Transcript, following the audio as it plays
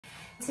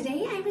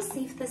Today I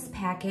received this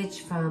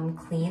package from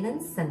Clean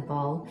and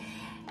Simple.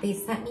 They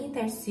sent me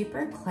their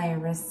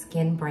superClarus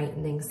Skin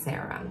Brightening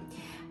Serum.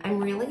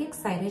 I'm really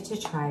excited to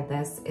try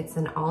this. It's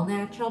an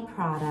all-natural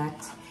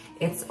product.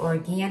 It's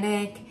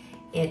organic.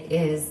 It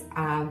is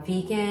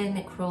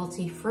vegan,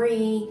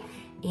 cruelty-free,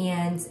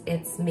 and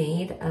it's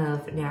made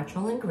of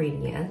natural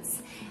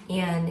ingredients.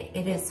 And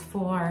it is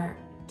for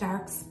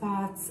dark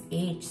spots,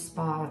 age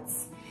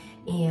spots,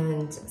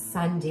 and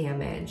sun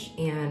damage.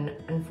 And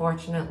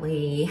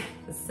unfortunately,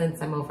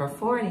 since I'm over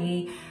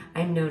 40,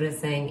 I'm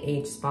noticing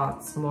age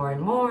spots more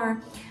and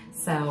more.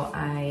 So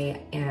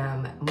I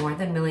am more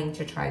than willing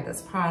to try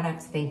this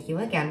product. Thank you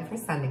again for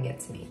sending it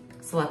to me.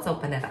 So let's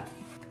open it up.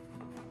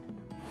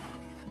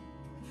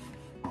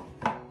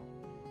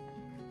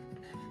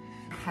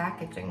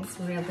 Packaging's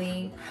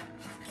really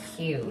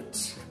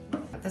cute.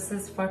 This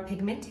is for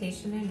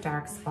pigmentation and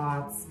dark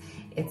spots.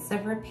 It's a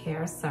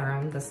repair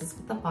serum. This is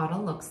what the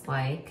bottle looks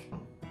like.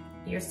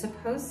 You're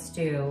supposed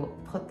to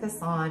put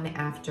this on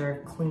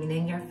after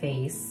cleaning your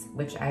face,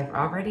 which I've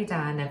already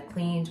done. I've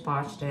cleaned,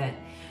 washed it.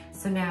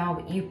 So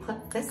now you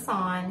put this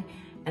on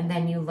and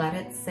then you let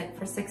it sit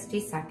for 60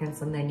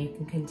 seconds and then you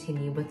can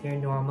continue with your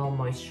normal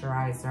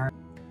moisturizer.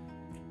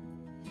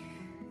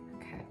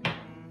 Okay,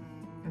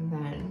 and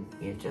then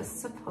you're just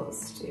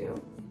supposed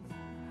to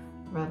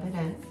rub it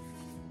in.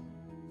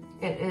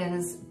 It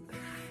is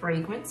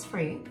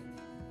fragrance-free.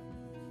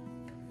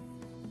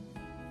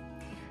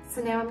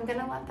 So now I'm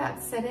gonna let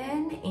that sit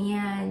in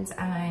and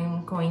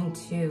I'm going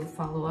to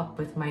follow up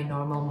with my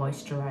normal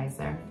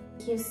moisturizer.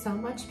 Thank you so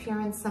much, Pure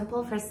and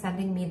Simple, for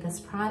sending me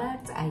this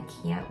product. I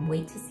can't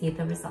wait to see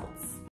the results.